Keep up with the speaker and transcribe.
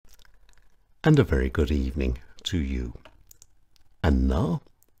and a very good evening to you. And now,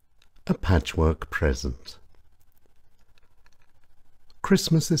 a patchwork present.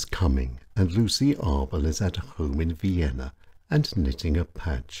 Christmas is coming, and Lucy Abel is at home in Vienna and knitting a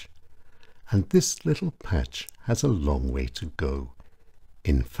patch. And this little patch has a long way to go.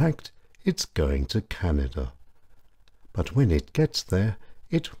 In fact, it's going to Canada. But when it gets there,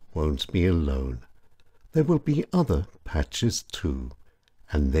 it won't be alone. There will be other patches too,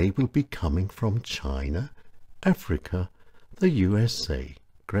 and they will be coming from China, Africa, the USA,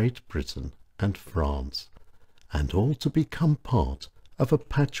 Great Britain and France, and all to become part of a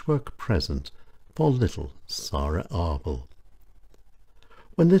patchwork present for little Sarah Abel.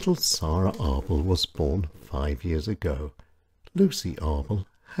 When little Sarah Abel was born 5 years ago, Lucy Abel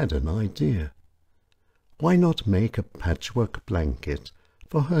had an idea. Why not make a patchwork blanket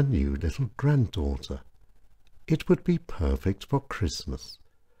for her new little granddaughter? It would be perfect for Christmas,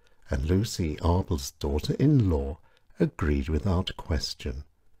 and Lucy Abel's daughter-in-law agreed without question.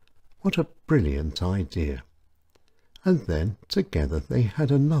 What a brilliant idea! And then together they had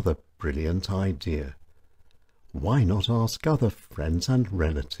another brilliant idea. Why not ask other friends and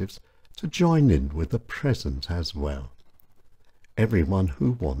relatives to join in with the present as well? Everyone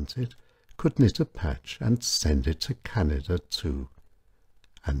who wanted could knit a patch and send it to Canada too.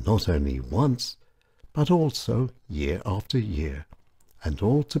 And not only once, but also year after year, and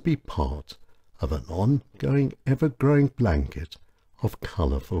all to be part of an ongoing, ever-growing blanket of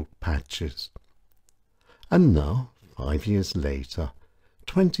colourful patches. And now, 5 years later,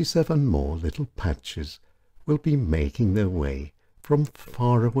 27 more little patches will be making their way from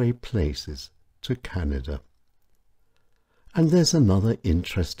faraway places to Canada. And there's another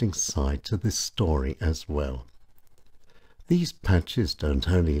interesting side to this story as well. These patches don't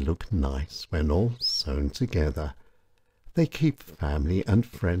only look nice when all sewn together, they keep family and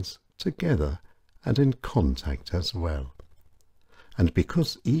friends together and in contact as well. And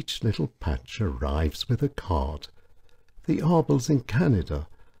because each little patch arrives with a card, the Abels in Canada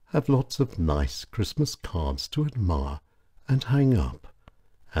have lots of nice Christmas cards to admire and hang up,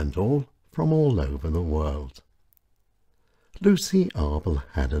 and all from all over the world. Lucy Abel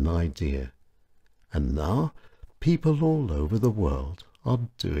had an idea, and now people all over the world are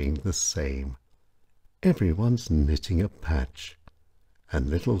doing the same. Everyone's knitting a patch, and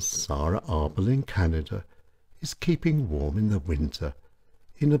little Sarah Abel in Canada is keeping warm in the winter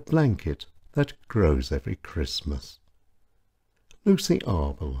in a blanket that grows every Christmas. Lucy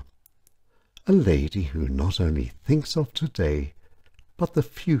Abel, a lady who not only thinks of today, but the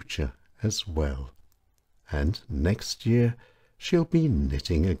future as well. And next year she'll be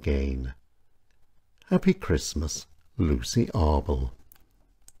knitting again. Happy Christmas, Lucy Abel.